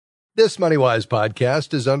This MoneyWise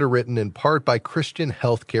podcast is underwritten in part by Christian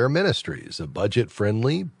Healthcare Ministries, a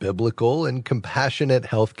budget-friendly, biblical, and compassionate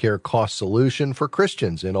healthcare cost solution for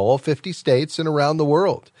Christians in all 50 states and around the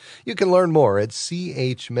world. You can learn more at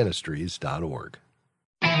chministries.org.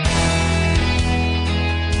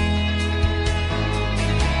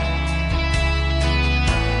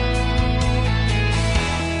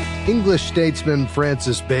 English statesman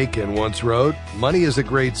Francis Bacon once wrote, "Money is a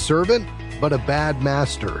great servant, but a bad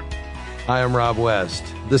master." Hi, I'm Rob West.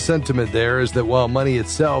 The sentiment there is that while money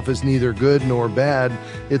itself is neither good nor bad,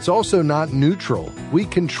 it's also not neutral. We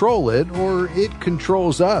control it, or it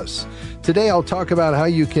controls us. Today, I'll talk about how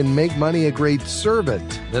you can make money a great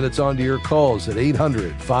servant. Then it's on to your calls at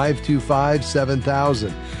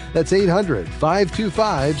 800-525-7000. That's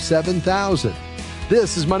 800-525-7000.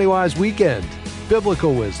 This is MoneyWise Weekend,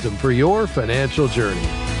 biblical wisdom for your financial journey.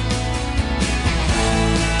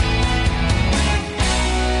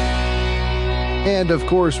 And, of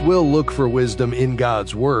course, we'll look for wisdom in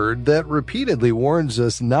God's Word that repeatedly warns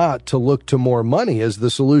us not to look to more money as the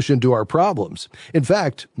solution to our problems. In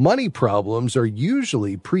fact, money problems are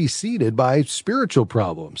usually preceded by spiritual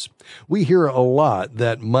problems. We hear a lot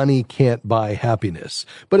that money can't buy happiness,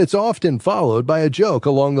 but it's often followed by a joke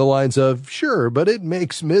along the lines of, "Sure, but it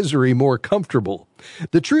makes misery more comfortable."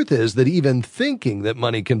 The truth is that even thinking that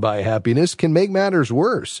money can buy happiness can make matters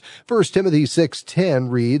worse. 1 Timothy 6:10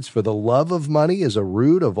 reads, "For the love of money is a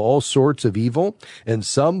root of all sorts of evil, and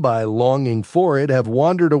some by longing for it have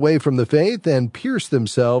wandered away from the faith and pierced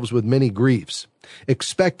themselves with many griefs."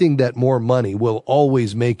 Expecting that more money will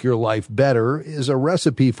always make your life better is a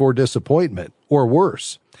recipe for disappointment, or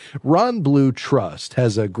worse. Ron Blue Trust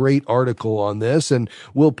has a great article on this, and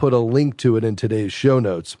we'll put a link to it in today's show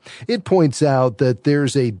notes. It points out that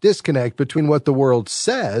there's a disconnect between what the world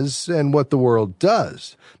says and what the world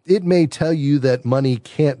does. It may tell you that money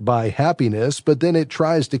can't buy happiness, but then it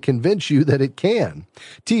tries to convince you that it can.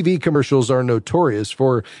 TV commercials are notorious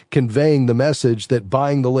for conveying the message that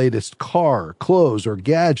buying the latest car, clothes, or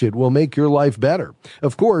gadget will make your life better.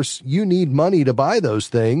 Of course, you need money to buy those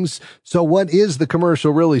things, so what is the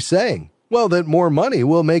commercial really saying? Well, that more money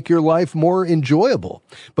will make your life more enjoyable.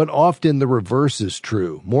 But often the reverse is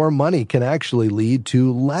true. More money can actually lead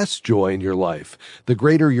to less joy in your life. The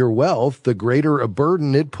greater your wealth, the greater a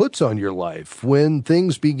burden it puts on your life when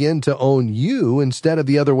things begin to own you instead of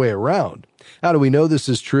the other way around. How do we know this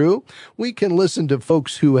is true? We can listen to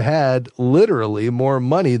folks who had literally more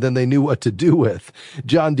money than they knew what to do with.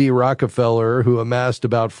 John D. Rockefeller, who amassed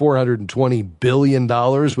about $420 billion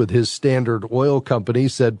with his Standard Oil company,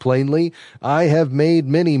 said plainly, "I have made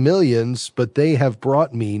many millions, but they have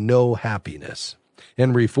brought me no happiness."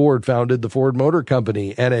 Henry Ford founded the Ford Motor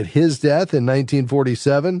Company, and at his death in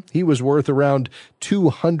 1947, he was worth around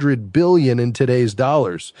 $200 billion in today's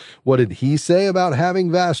dollars. What did he say about having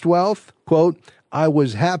vast wealth? Quote, "I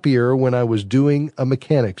was happier when I was doing a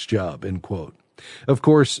mechanic's job," end quote. Of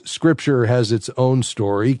course, Scripture has its own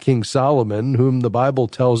story. King Solomon, whom the Bible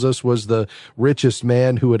tells us was the richest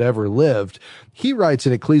man who had ever lived, he writes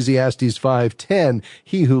in Ecclesiastes 5:10,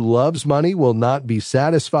 "He who loves money will not be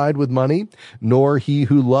satisfied with money, nor he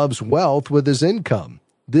who loves wealth with his income.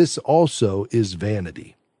 This also is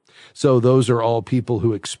vanity." So those are all people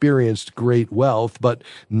who experienced great wealth, but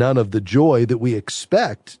none of the joy that we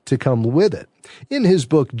expect to come with it. In his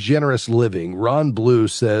book, Generous Living, Ron Blue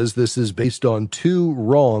says this is based on two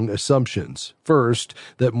wrong assumptions. First,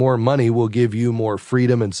 that more money will give you more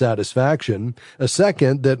freedom and satisfaction. A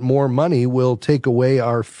second, that more money will take away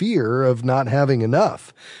our fear of not having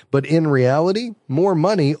enough. But in reality, more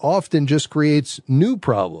money often just creates new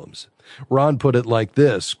problems. Ron put it like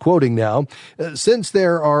this, quoting now, "Since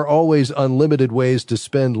there are always unlimited ways to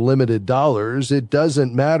spend limited dollars, it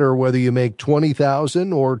doesn't matter whether you make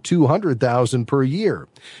 $20,000 or $200,000 per year.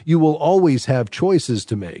 You will always have choices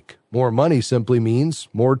to make. More money simply means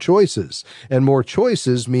more choices, and more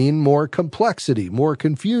choices mean more complexity, more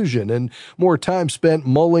confusion, and more time spent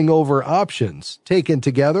mulling over options. Taken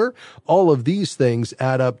together, all of these things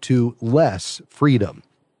add up to less freedom."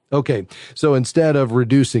 Okay, so instead of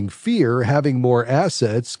reducing fear, having more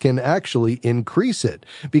assets can actually increase it,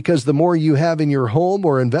 because the more you have in your home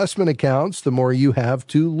or investment accounts, the more you have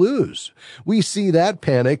to lose. We see that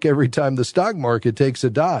panic every time the stock market takes a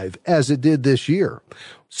dive, as it did this year.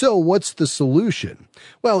 So what's the solution?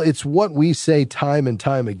 Well, it's what we say time and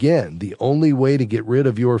time again. The only way to get rid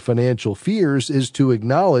of your financial fears is to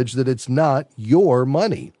acknowledge that it's not your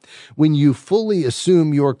money. When you fully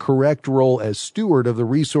assume your correct role as steward of the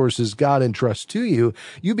resources God entrusts to you,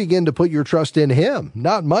 you begin to put your trust in Him,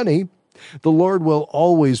 not money. The Lord will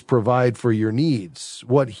always provide for your needs.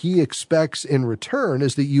 What He expects in return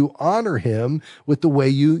is that you honor Him with the way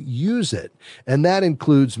you use it. And that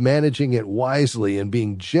includes managing it wisely and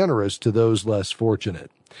being generous to those less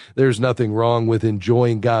fortunate. There's nothing wrong with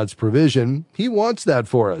enjoying God's provision. He wants that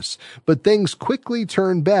for us. But things quickly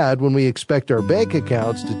turn bad when we expect our bank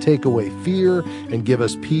accounts to take away fear and give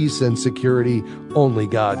us peace and security. Only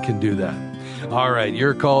God can do that. All right,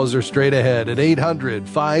 your calls are straight ahead at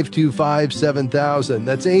 800-525-7000.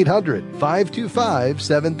 That's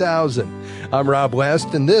 800-525-7000. I'm Rob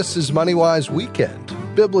West, and this is MoneyWise Weekend.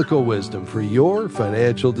 Biblical wisdom for your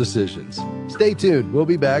financial decisions. Stay tuned. We'll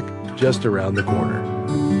be back just around the corner.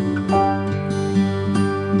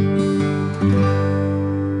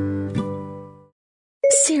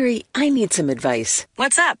 Siri, I need some advice.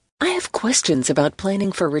 What's up? I have questions about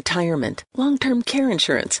planning for retirement, long-term care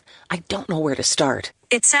insurance. I don't know where to start.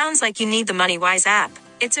 It sounds like you need the MoneyWise app.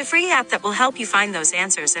 It's a free app that will help you find those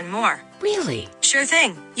answers and more. Really? Sure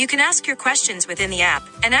thing. You can ask your questions within the app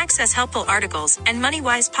and access helpful articles and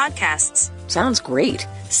MoneyWise podcasts. Sounds great.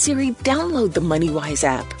 Siri, download the MoneyWise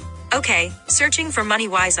app. Okay, searching for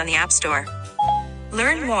MoneyWise on the App Store.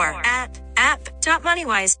 Learn more at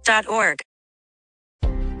app.moneywise.org.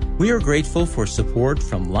 We are grateful for support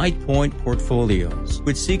from LightPoint Portfolios,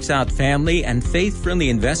 which seeks out family and faith-friendly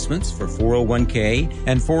investments for 401k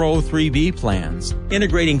and 403b plans,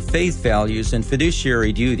 integrating faith values and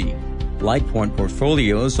fiduciary duty. LightPoint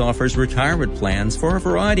Portfolios offers retirement plans for a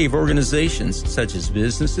variety of organizations such as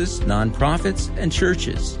businesses, nonprofits, and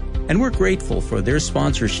churches. And we're grateful for their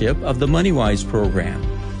sponsorship of the MoneyWise program.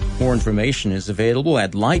 More information is available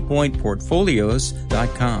at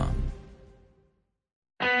lightpointportfolios.com.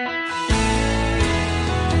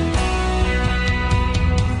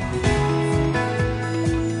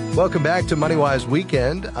 Welcome back to MoneyWise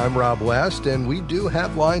Weekend. I'm Rob West, and we do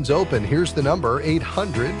have lines open. Here's the number,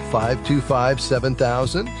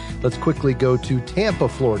 800-525-7000. Let's quickly go to Tampa,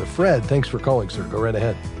 Florida. Fred, thanks for calling, sir. Go right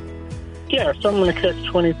ahead. Yes, I'm going to catch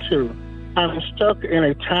 22. I'm stuck in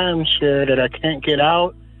a timeshare that I can't get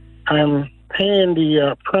out. I'm paying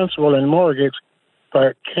the principal and mortgage,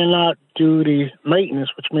 but cannot do the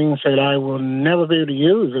maintenance, which means that I will never be able to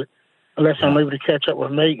use it unless I'm able to catch up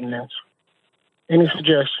with maintenance. Any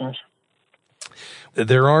suggestions?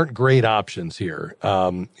 There aren't great options here.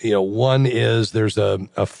 One is there's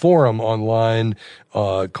a forum online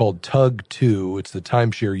called Tug2. It's the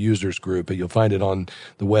Timeshare Users Group, and you'll find it on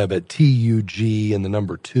the web at TUG and the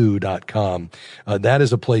number 2.com. That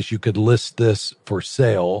is a place you could list this for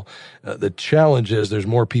sale. The challenge is there's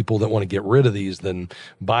more people that want to get rid of these than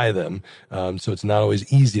buy them. So it's not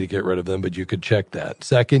always easy to get rid of them, but you could check that.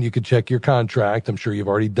 Second, you could check your contract. I'm sure you've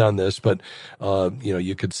already done this, but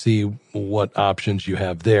you could see what options you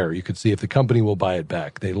have there. You could see if the company will buy it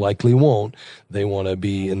back. They likely won't. They want to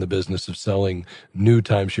be in the business of selling new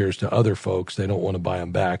timeshares to other folks. They don't want to buy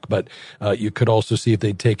them back, but you could also see if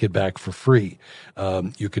they'd take it back for free.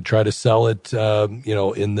 You could try to sell it,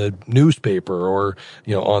 in the newspaper or,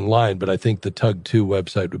 online, but I think the Tug2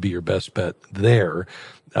 website would be your best bet there.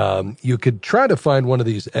 You could try to find one of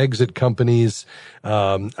these exit companies.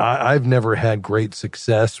 I've never had great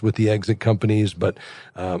success with the exit companies, but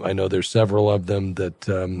I know there's several of them that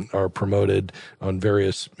are promoted in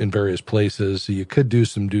various places. So you could do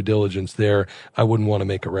some due diligence there. I wouldn't want to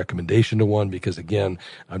make a recommendation to one because, again,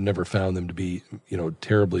 I've never found them to be,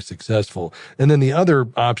 terribly successful. And then the other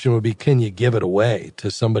option would be, can you give it away to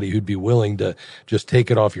somebody who'd be willing to just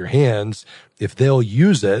take it off your hands? If they'll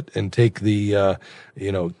use it and take the,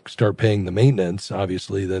 start paying the maintenance,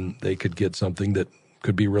 obviously, then they could get something that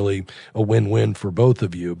could be really a win-win for both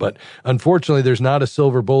of you. But unfortunately, there's not a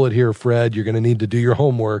silver bullet here, Fred. You're going to need to do your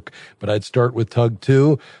homework, but I'd start with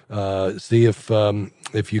Tug2, see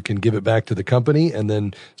if you can give it back to the company, and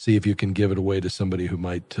then see if you can give it away to somebody who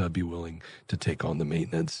might be willing to take on the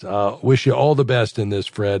maintenance. Wish you all the best in this,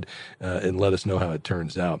 Fred, and let us know how it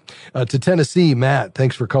turns out. To Tennessee, Matt,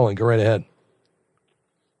 thanks for calling. Go right ahead.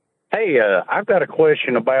 Hey, I've got a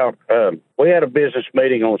question about, we had a business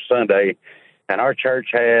meeting on Sunday, and our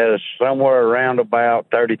church has somewhere around about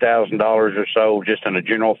 $30,000 or so just in a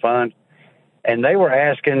general fund. And they were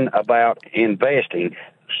asking about investing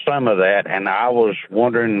some of that, and I was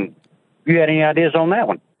wondering, you had any ideas on that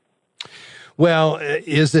one? Well,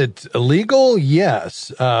 is it illegal?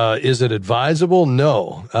 Yes. Is it advisable?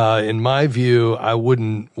 No. In my view, I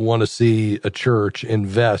wouldn't want to see a church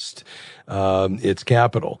invest its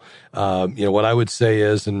capital. What I would say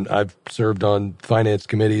is, and I've served on finance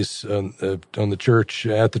committees on the church,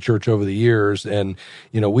 at the church over the years, and,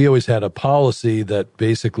 we always had a policy that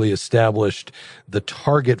basically established the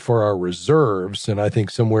target for our reserves, and I think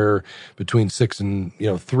somewhere between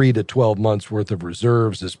 3 to 12 months worth of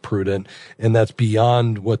reserves is prudent, and that's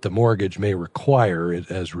beyond what the mortgage may require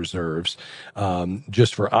as reserves,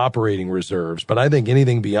 just for operating reserves. But I think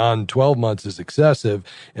anything beyond 12 months is excessive,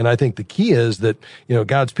 and I think the key is that,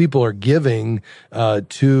 God's people are giving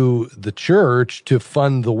to the church to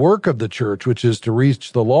fund the work of the church, which is to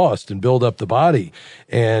reach the lost and build up the body.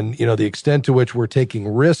 And, the extent to which we're taking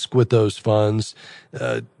risk with those funds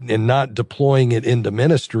and not deploying it into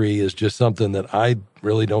ministry is just something that I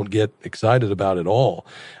really don't get excited about at all.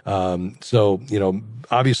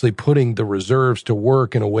 Obviously putting the reserves to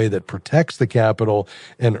work in a way that protects the capital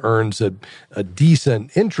and earns a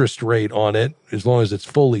decent interest rate on it, as long as it's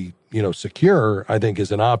fully secure, I think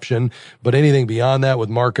is an option. But anything beyond that with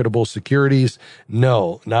marketable securities,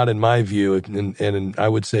 no, not in my view. And I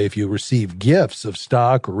would say if you receive gifts of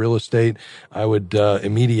stock or real estate, I would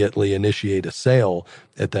immediately initiate a sale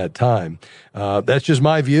at that time. That's just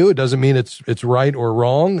my view. It doesn't mean it's right or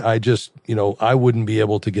wrong. I just, I wouldn't be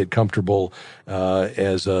able to get comfortable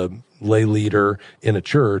as a lay leader in a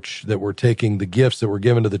church that we're taking the gifts that were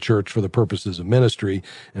given to the church for the purposes of ministry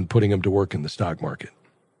and putting them to work in the stock market.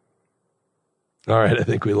 All right, I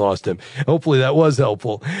think we lost him. Hopefully that was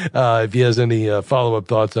helpful. If he has any follow-up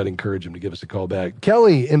thoughts, I'd encourage him to give us a call back.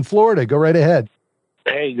 Kelly in Florida, go right ahead.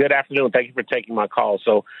 Hey, good afternoon. Thank you for taking my call.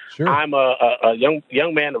 So sure. I'm a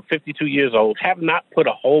young man of 52 years old, have not put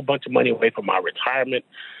a whole bunch of money away for my retirement,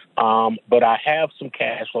 but I have some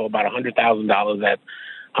cash flow, about $100,000 that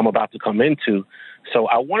I'm about to come into. So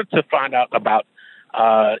I wanted to find out about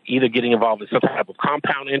either getting involved in some type of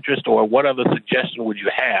compound interest, or what other suggestion would you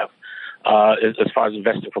have as far as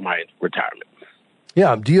investing for my retirement?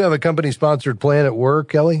 Yeah. Do you have a company-sponsored plan at work,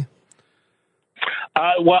 Kelly?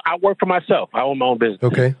 Well, I work for myself. I own my own business.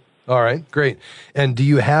 Okay. All right. Great. And do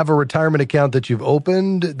you have a retirement account that you've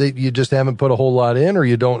opened that you just haven't put a whole lot in, or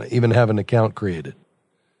you don't even have an account created?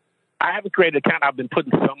 I haven't created an account. I've been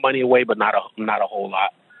putting some money away, but not a whole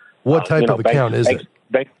lot. What type of account is it?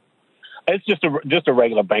 It's just a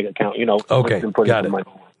regular bank account, Okay. Got it.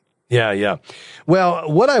 Yeah. Well,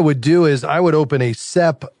 what I would do is I would open a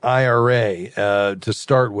SEP IRA to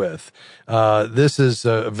start with. This is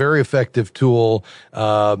a very effective tool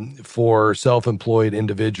for self-employed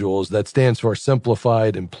individuals. That stands for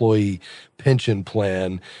Simplified Employee Pension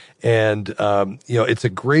Plan. And, it's a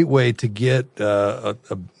great way to get a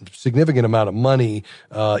significant amount of money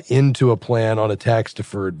into a plan on a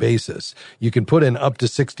tax-deferred basis. You can put in up to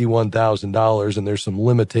 $61,000, and there's some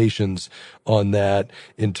limitations on that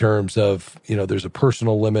in terms of, there's a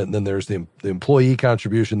personal limit, and then there's the employee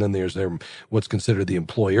contribution, then there's what's considered the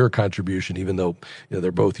employer contribution, even though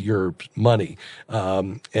they're both your money.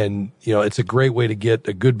 It's a great way to get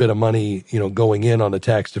a good bit of money, going in on a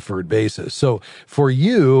tax-deferred basis. So for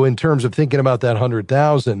you, in terms of thinking about that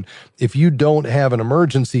 $100,000, if you don't have an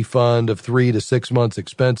emergency fund of 3 to 6 months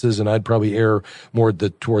expenses, and I'd probably err more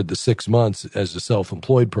toward the 6 months as a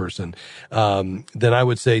self-employed person, then I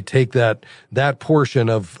would say take that portion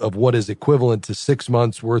of what is equivalent to 6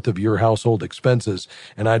 months worth of your household expenses,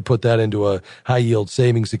 and I'd put that into a high yield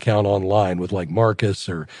savings account online with like Marcus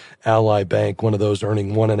or Ally Bank, one of those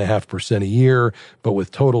earning 1.5% a year, but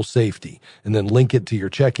with total safety, and then link it to your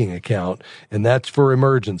checking account. And that's for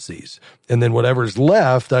emergencies. And then whatever's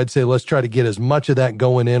left, I'd say let's try to get as much of that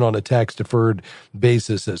going in on a tax deferred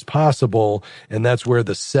basis as possible. And that's where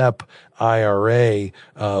the SEP IRA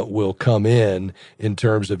will come in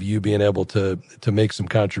terms of you being able to make some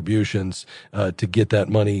contributions to get that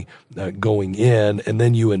money going in, and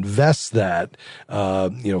then you invest that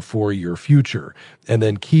for your future, and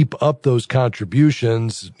then keep up those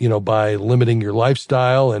contributions by limiting your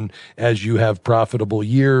lifestyle, and as you have profitable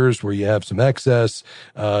years where you have some excess,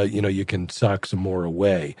 you can sock some more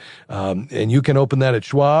away, and you can open that at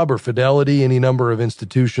Schwab or Fidelity. Any number of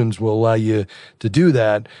institutions will allow you to do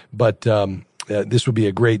that, but this would be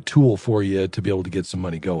a great tool for you to be able to get some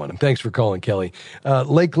money going. And thanks for calling, Kelly.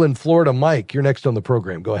 Lakeland, Florida. Mike, you're next on the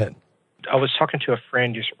program. Go ahead. I was talking to a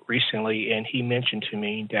friend just recently, and he mentioned to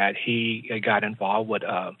me that he got involved with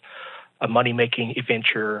a money-making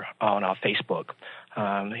venture on Facebook.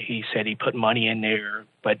 He said he put money in there,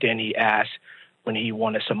 but then he asked when he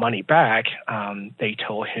wanted some money back, they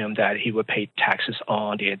told him that he would pay taxes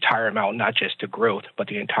on the entire amount, not just the growth, but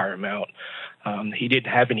the entire amount. He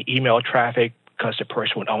didn't have any email traffic because the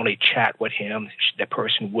person would only chat with him. The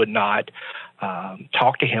person would not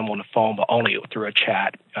talk to him on the phone, but only through a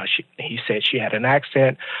chat. He said she had an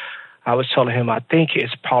accent. I was telling him I think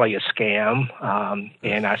it's probably a scam,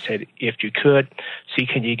 and I said, if you could, see,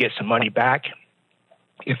 can you get some money back?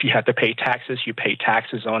 If you have to pay taxes, you pay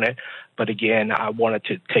taxes on it. But again, I wanted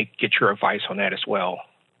to get your advice on that as well.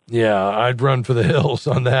 Yeah, I'd run for the hills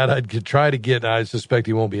on that. I'd try to get, I suspect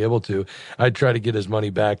he won't be able to, I'd try to get his money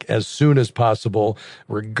back as soon as possible,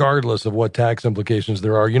 regardless of what tax implications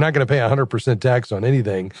there are. You're not going to pay 100% tax on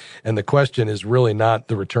anything. And the question is really not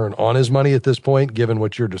the return on his money at this point, given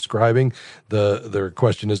what you're describing. The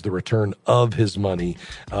question is the return of his money.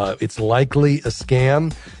 It's likely a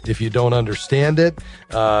scam. If you don't understand it,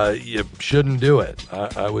 you shouldn't do it.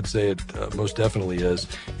 I would say it most definitely is.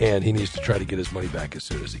 And he needs to try to get his money back as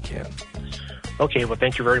soon as he can. Okay, well,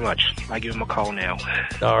 thank you very much. I'll give him a call now.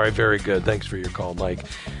 All right, very good. Thanks for your call, Mike.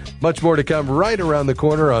 Much more to come right around the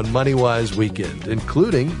corner on MoneyWise Weekend,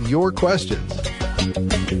 including your questions.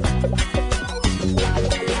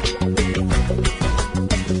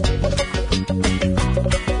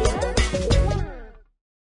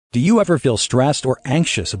 Do you ever feel stressed or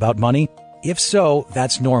anxious about money? If so,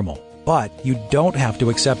 that's normal, but you don't have to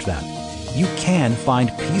accept that. You can find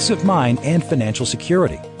peace of mind and financial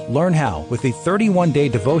security. Learn how with the 31-day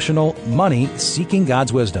devotional, Money, Seeking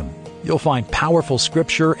God's Wisdom. You'll find powerful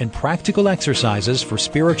scripture and practical exercises for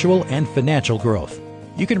spiritual and financial growth.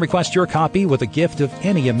 You can request your copy with a gift of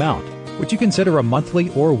any amount. Would you consider a monthly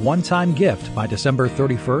or one-time gift by December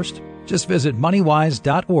 31st? Just visit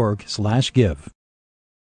moneywise.org/give.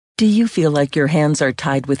 Do you feel like your hands are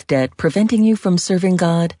tied with debt, preventing you from serving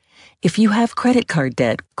God? If you have credit card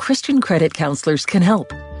debt, Christian Credit Counselors can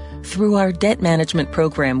help. Through our debt management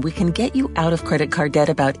program, we can get you out of credit card debt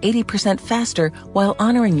about 80% faster while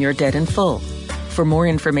honoring your debt in full. For more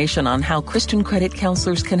information on how Christian Credit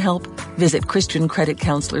Counselors can help, visit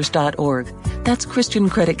ChristianCreditCounselors.org. That's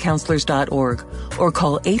ChristianCreditCounselors.org, or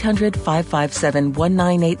call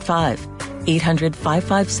 800-557-1985.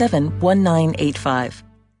 800-557-1985.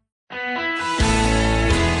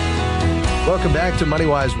 Welcome back to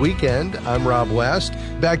MoneyWise Weekend. I'm Rob West.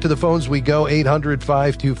 Back to the phones we go,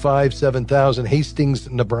 800-525-7000, Hastings,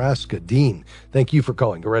 Nebraska. Dean, thank you for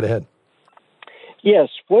calling. Go right ahead. Yes.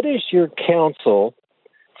 What is your counsel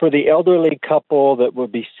for the elderly couple that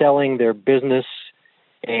would be selling their business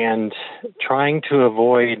and trying to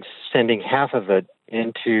avoid sending half of it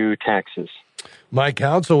into taxes? My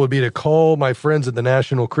counsel would be to call my friends at the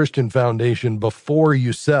National Christian Foundation before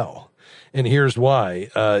you sell. And here's why.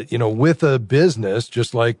 With a business,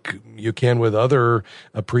 just like you can with other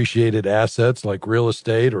appreciated assets like real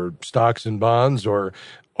estate or stocks and bonds or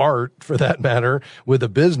art, for that matter, with a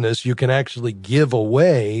business, you can actually give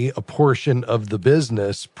away a portion of the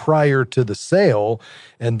business prior to the sale.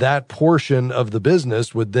 And that portion of the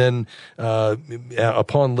business would then,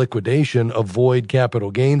 upon liquidation, avoid capital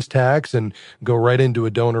gains tax and go right into a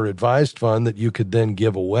donor advised fund that you could then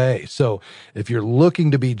give away. So if you're looking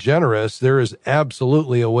to be generous, there is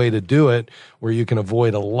absolutely a way to do it where you can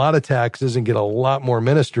avoid a lot of taxes and get a lot more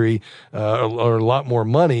ministry or a lot more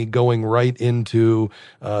money going right into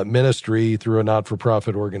ministry through a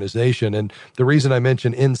not-for-profit organization. And the reason I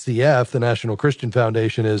mention NCF, the National Christian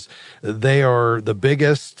Foundation, is they are the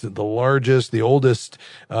biggest, the largest, the oldest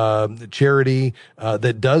charity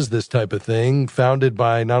that does this type of thing, founded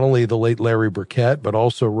by not only the late Larry Burkett, but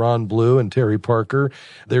also Ron Blue and Terry Parker.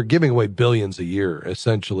 They're giving away billions a year,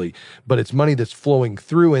 essentially, but it's money that's flowing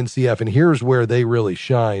through NCF. And here's where they really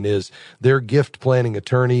shine is their gift planning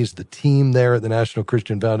attorneys. The team there at the National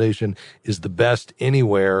Christian Foundation is the best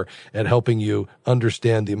anywhere at helping you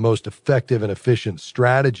understand the most effective and efficient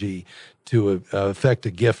strategy to affect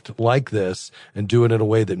a gift like this and do it in a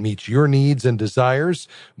way that meets your needs and desires,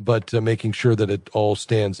 but making sure that it all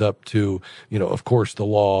stands up to, of course, the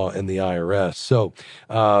law and the IRS. So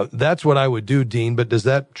that's what I would do, Dean. But does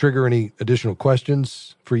that trigger any additional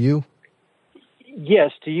questions for you?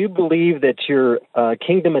 Yes. Do you believe that your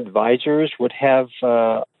Kingdom advisors would have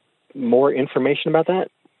more information about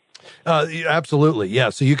that? Absolutely.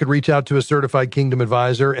 Yeah. So you could reach out to a certified Kingdom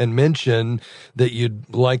advisor and mention that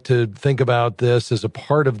you'd like to think about this as a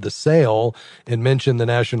part of the sale and mention the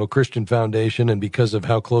National Christian Foundation. And because of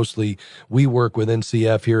how closely we work with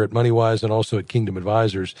NCF here at MoneyWise and also at Kingdom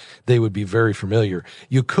Advisors, they would be very familiar.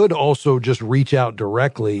 You could also just reach out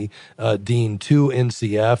directly, Dean, to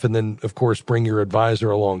NCF and then, of course, bring your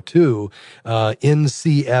advisor along too.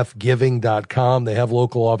 ncfgiving.com. They have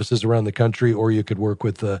local offices around the country, or you could work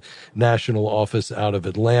with the national office out of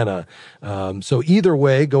Atlanta. So either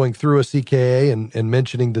way, going through a CKA and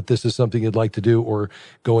mentioning that this is something you'd like to do, or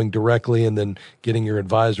going directly and then getting your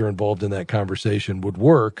advisor involved in that conversation would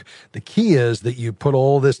work. The key is that you put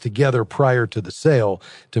all this together prior to the sale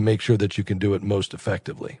to make sure that you can do it most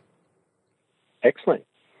effectively. Excellent.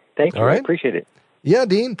 Thank you. All right. I appreciate it. Yeah,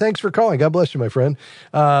 Dean, thanks for calling. God bless you, my friend.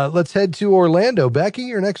 Let's head to Orlando. Becky,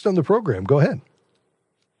 you're next on the program. Go ahead.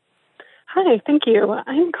 Hi, thank you.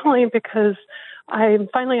 I'm calling because I'm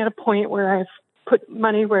finally at a point where I've put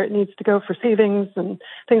money where it needs to go for savings and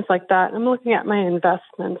things like that. I'm looking at my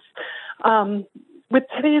investments. With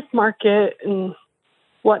today's market and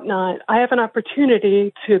whatnot, I have an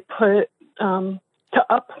opportunity to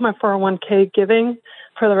up my 401k giving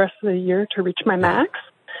for the rest of the year to reach my max.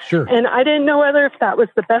 Sure. And I didn't know whether if that was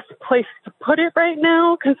the best place to put it right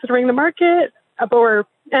now, considering the market,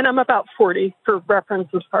 and I'm about 40 for reference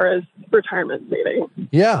as far as retirement saving.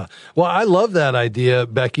 Yeah. Well, I love that idea,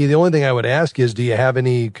 Becky. The only thing I would ask is, do you have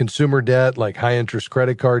any consumer debt, like high interest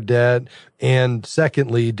credit card debt? And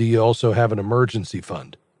secondly, do you also have an emergency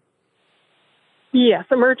fund? Yes,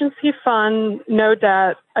 emergency fund, no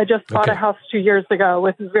debt. I just bought a house 2 years ago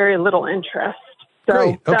with very little interest. So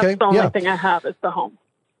Great. Okay. That's the only thing I have is the home.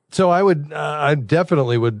 So I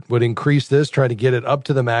definitely would increase this, try to get it up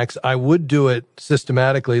to the max. I would do it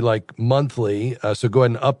systematically, like monthly. So go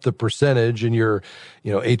ahead and up the percentage, and your,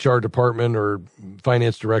 HR department or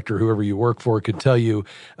finance director, whoever you work for, could tell you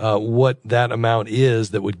what that amount is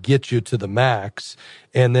that would get you to the max.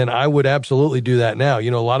 And then I would absolutely do that now. A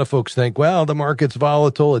lot of folks think, well, the market's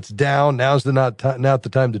volatile, it's down, now's not the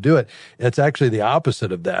time to do it. It's actually the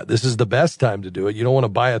opposite of that. This is the best time to do it. You don't want to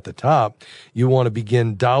buy at the top. You want to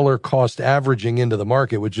begin dollar cost averaging into the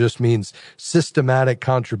market, which just means systematic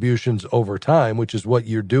contributions over time, which is what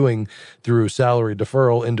you're doing through salary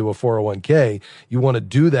deferral into a 401k. You want to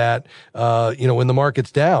do that, when the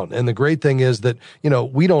market's down. And the great thing is that,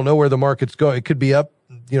 we don't know where the market's going. It could be up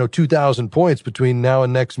 2,000 points between now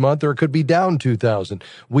and next month, or it could be down 2,000.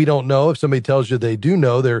 We don't know. If somebody tells you they do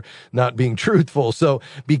know, they're not being truthful. So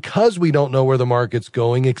because we don't know where the market's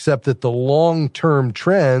going, except that the long-term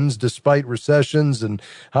trends, despite recessions and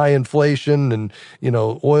high inflation and,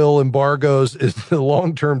 oil embargoes, the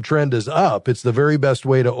long-term trend is up. It's the very best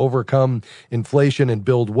way to overcome inflation and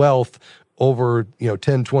build wealth over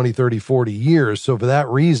 10, 20, 30, 40 years. So for that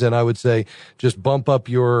reason, I would say just bump up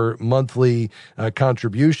your monthly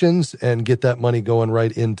contributions and get that money going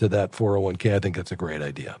right into that 401k. I think that's a great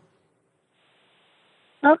idea.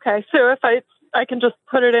 Okay, so if I can just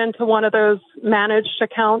put it into one of those managed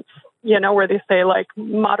accounts, where they say like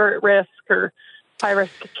moderate risk or high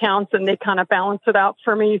risk accounts, and they kind of balance it out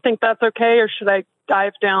for me. You think that's okay, or should I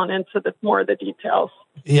dive down into more of the details?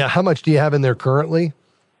 Yeah, how much do you have in there currently?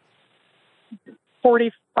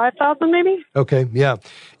 45,000 maybe. Okay. Yeah.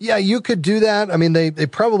 Yeah. You could do that. I mean, they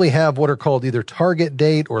probably have what are called either target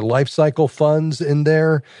date or life cycle funds in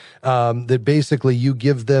there, that basically you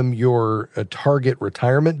give them your target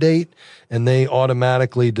retirement date, and they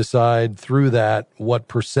automatically decide through that what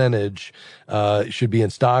percentage, should be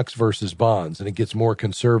in stocks versus bonds. And it gets more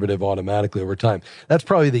conservative automatically over time. That's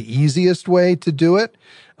probably the easiest way to do it,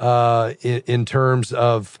 in terms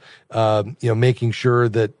of, making sure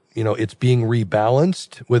that, it's being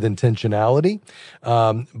rebalanced with intentionality.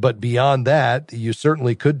 But beyond that, you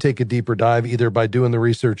certainly could take a deeper dive either by doing the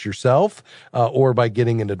research yourself, or by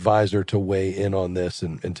getting an advisor to weigh in on this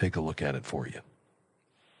and take a look at it for you.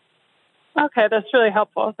 Okay, that's really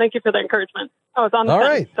helpful. Thank you for the encouragement. I was on the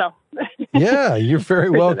fence, so. Yeah, you're very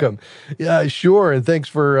welcome. Yeah, sure. And thanks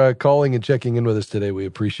for calling and checking in with us today. We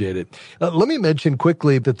appreciate it. Let me mention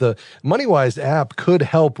quickly that the MoneyWise app could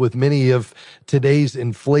help with many of today's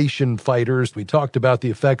inflation fighters. We talked about the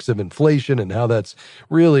effects of inflation and how that's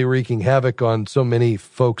really wreaking havoc on so many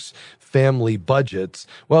folks' family budgets.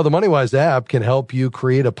 Well, the MoneyWise app can help you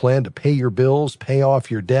create a plan to pay your bills, pay off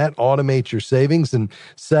your debt, automate your savings, and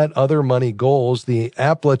set other money goals. The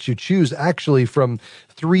app lets you choose actually from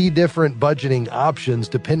 3 different budgeting options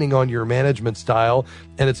depending on your management style,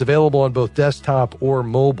 and it's available on both desktop or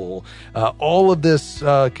mobile. All of this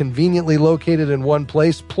conveniently located in one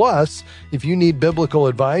place. Plus, if you need biblical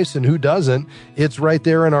advice, and who doesn't, it's right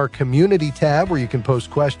there in our community tab where you can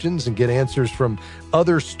post questions and get answers from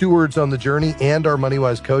other stewards on the journey and our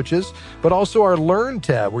MoneyWise coaches, but also our Learn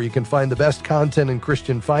tab where you can find the best content in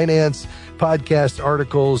Christian finance, podcasts,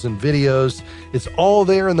 articles, and videos. It's all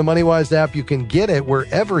there in the MoneyWise app. You can get it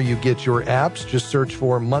wherever you get your apps. Just search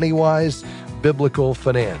for MoneyWise Biblical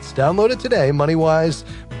Finance. Download it today, MoneyWise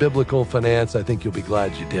Biblical Finance. I think you'll be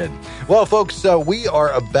glad you did. Well, folks, we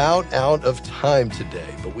are about out of time today,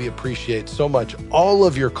 but we appreciate so much all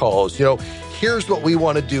of your calls. Here's what we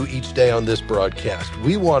want to do each day on this broadcast.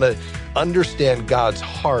 We want to understand God's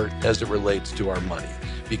heart as it relates to our money,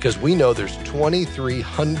 because we know there's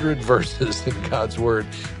 2,300 verses in God's Word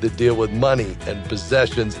that deal with money and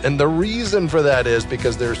possessions. And the reason for that is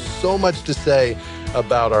because there's so much to say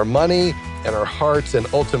about our money and our hearts and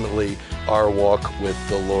ultimately our walk with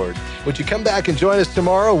the Lord. Would you come back and join us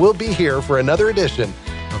tomorrow? We'll be here for another edition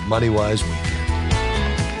of MoneyWise Weekend.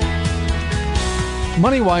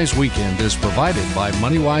 MoneyWise Weekend is provided by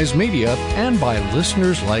MoneyWise Media and by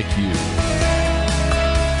listeners like you.